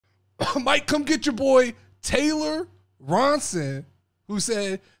Mike, come get your boy Taylor Ronson, who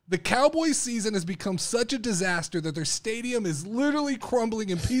said the Cowboys season has become such a disaster that their stadium is literally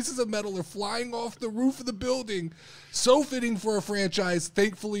crumbling and pieces of metal are flying off the roof of the building. So fitting for a franchise.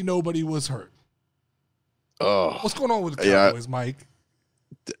 Thankfully, nobody was hurt. What's going on with the Cowboys, Mike?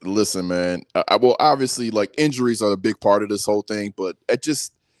 Listen, man. Well, obviously, like, injuries are a big part of this whole thing, but it's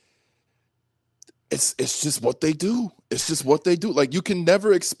just what they do. It's just what they do. Like, you can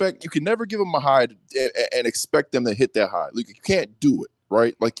never give them a high and expect them to hit that high. Like, you can't do it,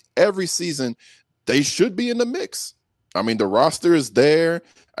 right? Like, every season, they should be in the mix. I mean, the roster is there.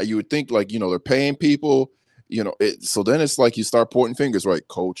 You would think, like, they're paying people. So then it's like you start pointing fingers, right?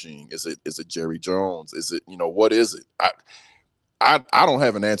 Coaching. Is it Jerry Jones? Is it, what is it? I don't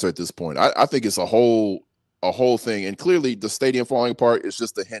have an answer at this point. I think it's a whole thing. And clearly the stadium falling apart is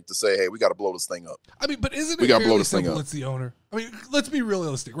just a hint to say, hey, we got to blow this thing up. I mean, but isn't it fairly simple? It's the owner. I mean, let's be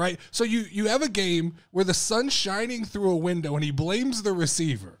realistic, right? So you have a game where the sun's shining through a window and he blames the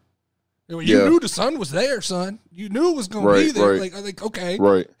receiver. You knew the sun was there, son. You knew it was going to be there. Right. Like, okay,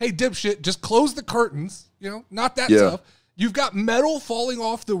 right. Hey, dipshit, just close the curtains. Not that tough. You've got metal falling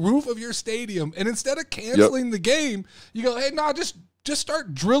off the roof of your stadium, and instead of canceling the game, you go, hey, no, just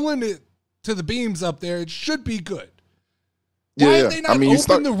start drilling it to the beams up there. It should be good. Why have they not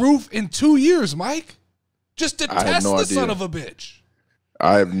opened the roof in 2 years, Mike? Just to test the son of a bitch.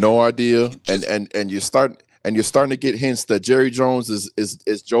 I have no idea. And you're starting to get hints that Jerry Jones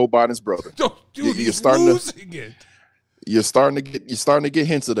is Joe Biden's brother. Dude, you're starting losing it. You're starting to get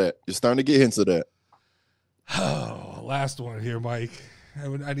hints of that. You're starting to get hints of that. Oh, last one here, Mike.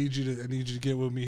 I need you to get with me.